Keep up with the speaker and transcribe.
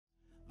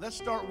Let's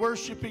start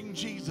worshiping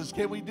Jesus.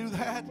 Can we do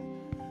that?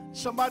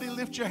 Somebody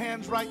lift your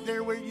hands right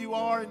there where you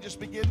are and just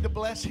begin to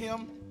bless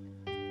him.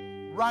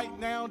 Right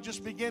now,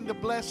 just begin to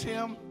bless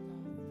him.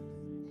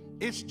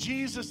 It's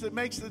Jesus that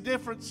makes the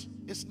difference.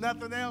 It's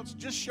nothing else.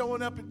 Just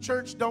showing up at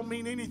church don't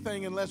mean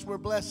anything unless we're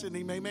blessing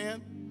him.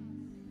 Amen?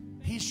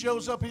 He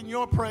shows up in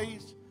your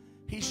praise.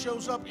 He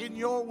shows up in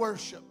your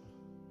worship.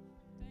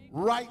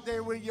 Right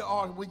there where you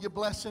are. Will you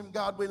bless him?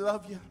 God, we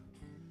love you.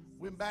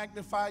 We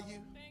magnify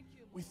you.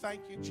 We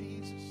thank you,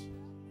 Jesus.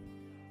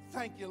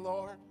 Thank you,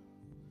 Lord.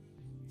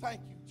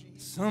 Thank you,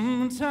 Jesus.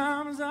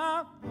 Sometimes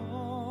I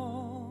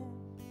fall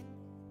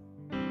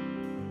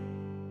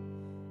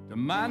to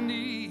my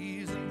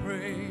knees and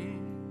pray.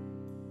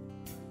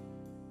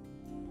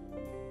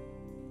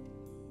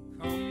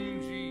 Come,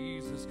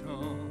 Jesus,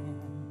 come.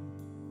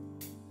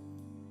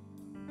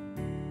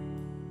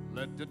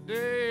 Let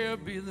today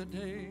be the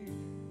day.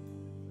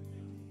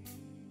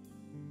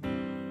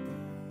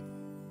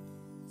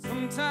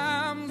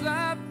 Sometimes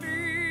I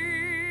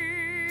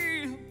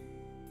feel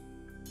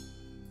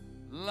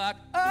like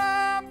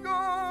I'm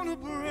gonna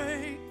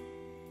break,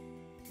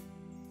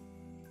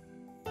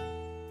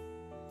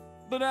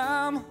 but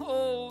I'm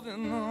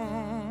holding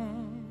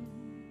on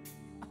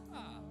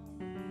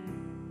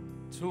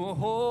to a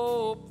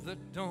hope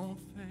that don't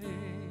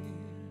fade.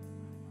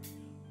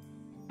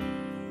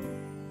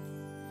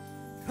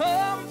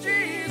 Come,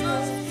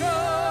 Jesus,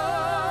 come.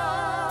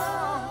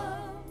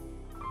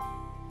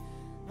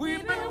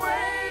 We've been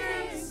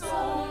waiting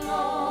so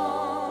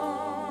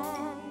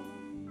long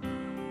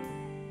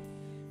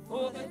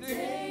for the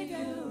day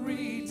you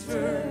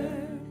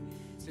return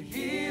to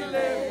heal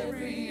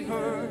every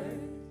hurt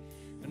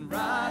and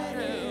right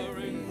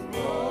every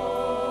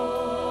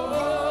wrong.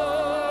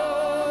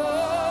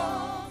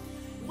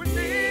 We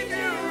need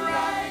you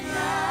right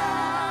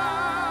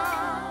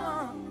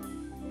now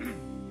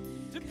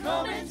to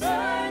come and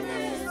turn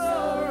this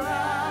around.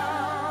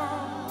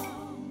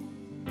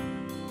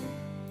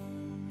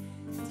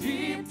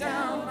 Deep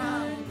down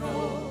I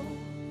know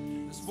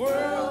this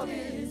world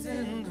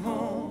isn't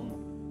home.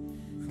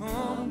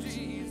 Come,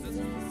 Jesus,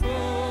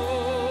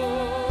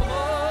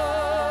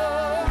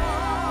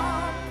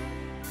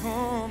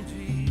 come,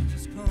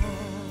 Jesus,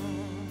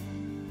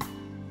 come.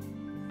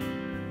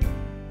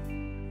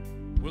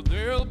 Well,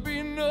 there'll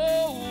be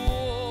no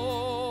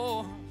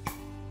wars,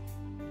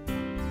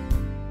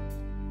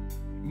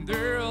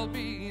 there'll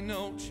be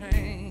no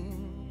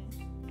change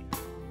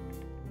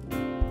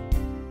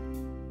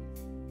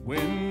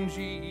when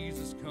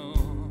Jesus comes.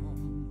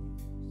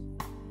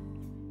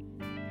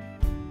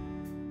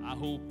 I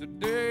hope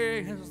today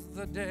is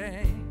the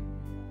day.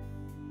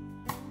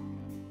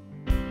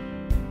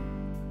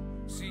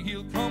 See,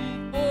 he'll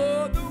come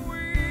for the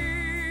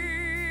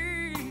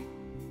weak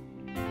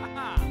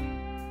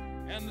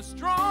and the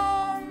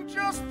strong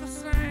just the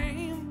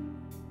same,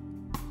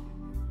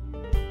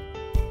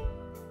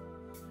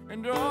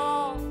 and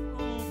all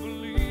who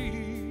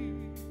believe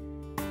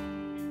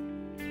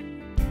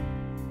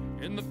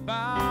in the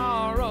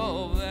power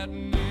of that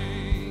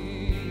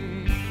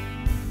name.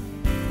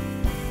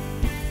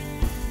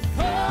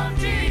 Come,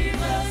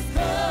 Jesus,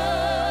 come.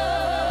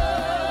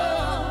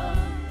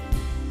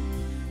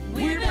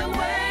 We've been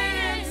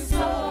waiting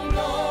so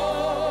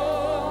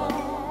long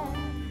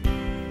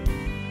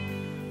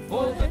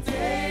for the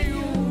day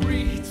you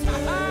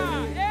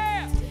return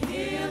to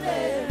heal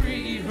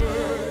every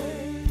hurt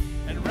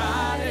and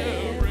right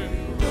every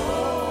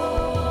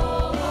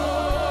wrong.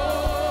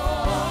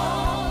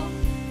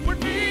 We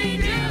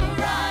need you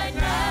right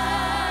now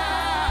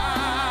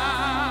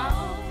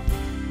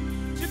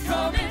to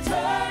come and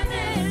turn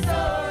this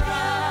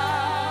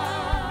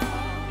around.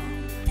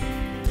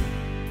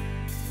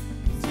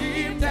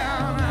 Deep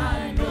down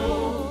I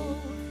know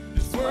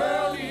this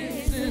world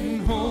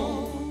isn't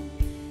home.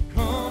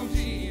 Come,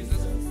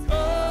 Jesus, come.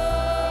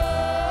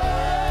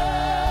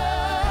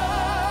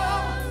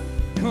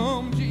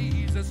 Come,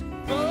 Jesus,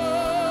 come.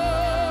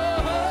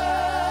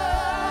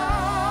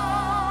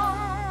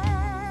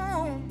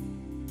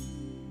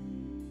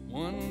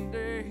 One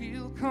day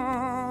he'll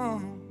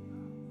come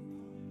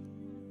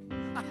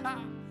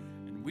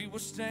and we will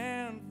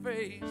stand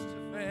face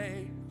to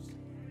face.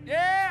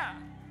 Yeah!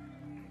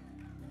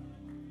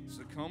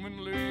 So come and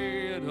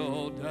lay it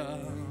all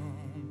down,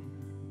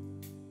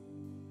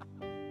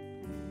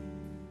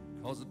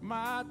 'cause it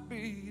might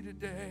be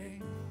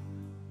today.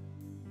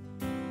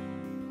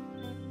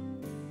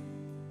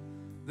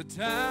 The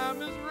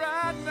time is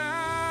right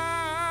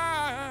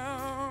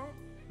now.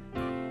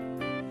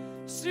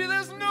 See,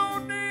 there's no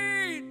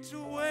need to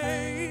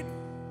wait.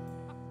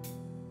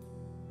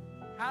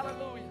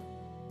 Hallelujah.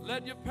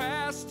 Let your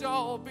past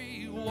all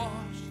be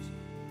washed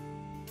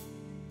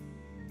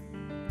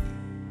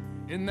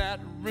in that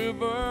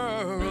river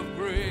of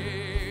grace.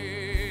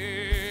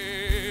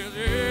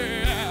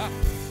 Yeah.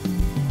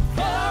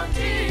 Come,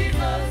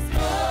 Jesus,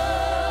 come.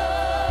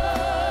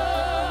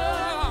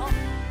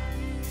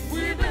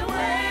 We've been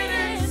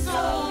waiting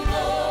so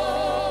long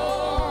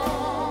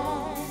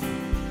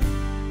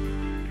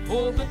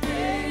for the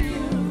day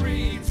you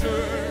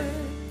return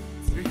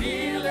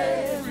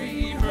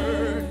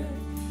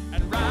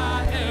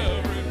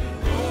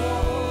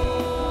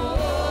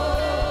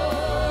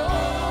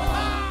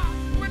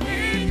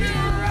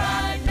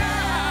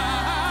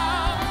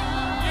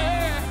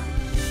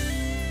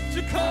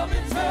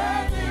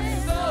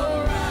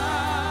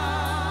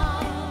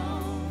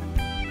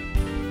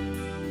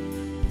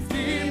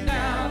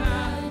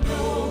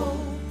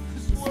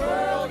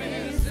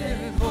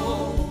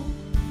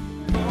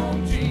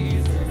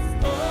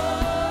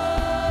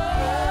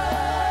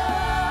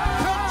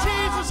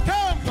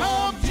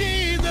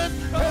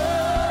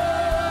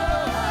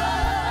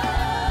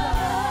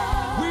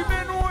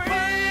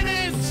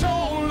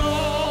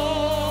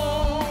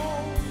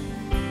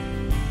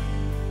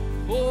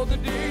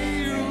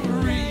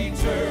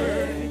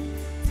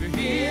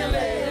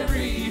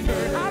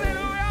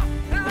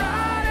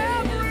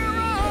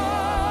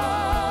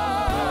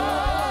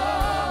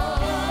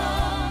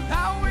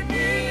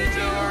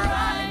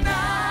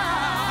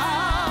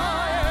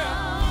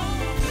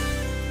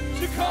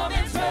come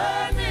and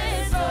turn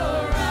this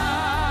around.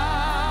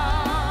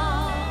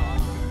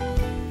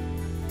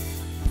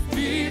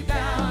 Deep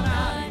down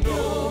I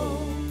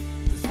know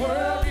this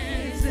world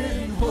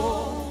isn't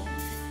whole.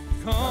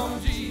 Come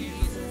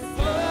Jesus,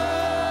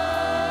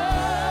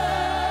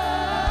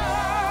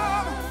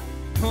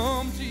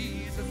 come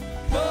Jesus,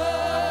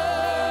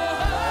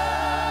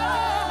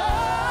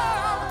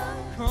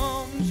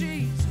 come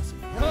Jesus,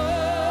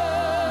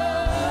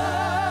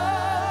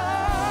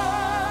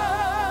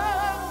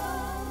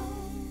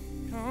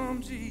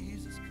 come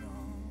Jesus,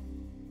 come.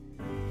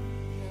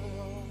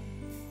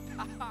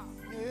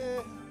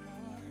 Yeah.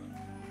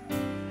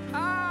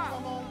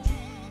 Come on,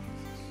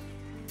 Jesus.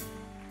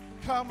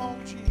 Come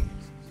on,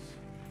 Jesus.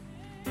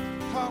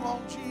 Come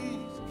on,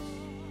 Jesus.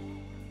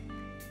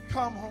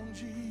 Come on,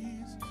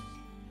 Jesus.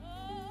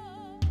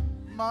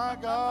 My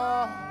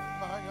God,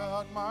 my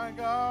God, my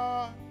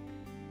God,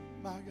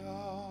 my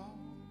God,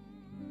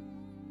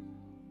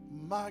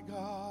 my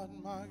God,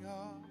 my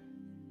God.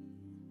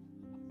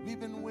 We've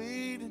been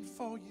waiting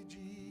for you,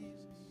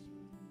 Jesus.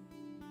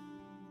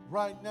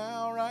 Right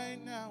now, right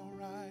now,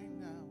 right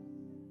now.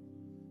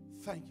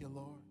 Thank you,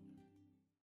 Lord.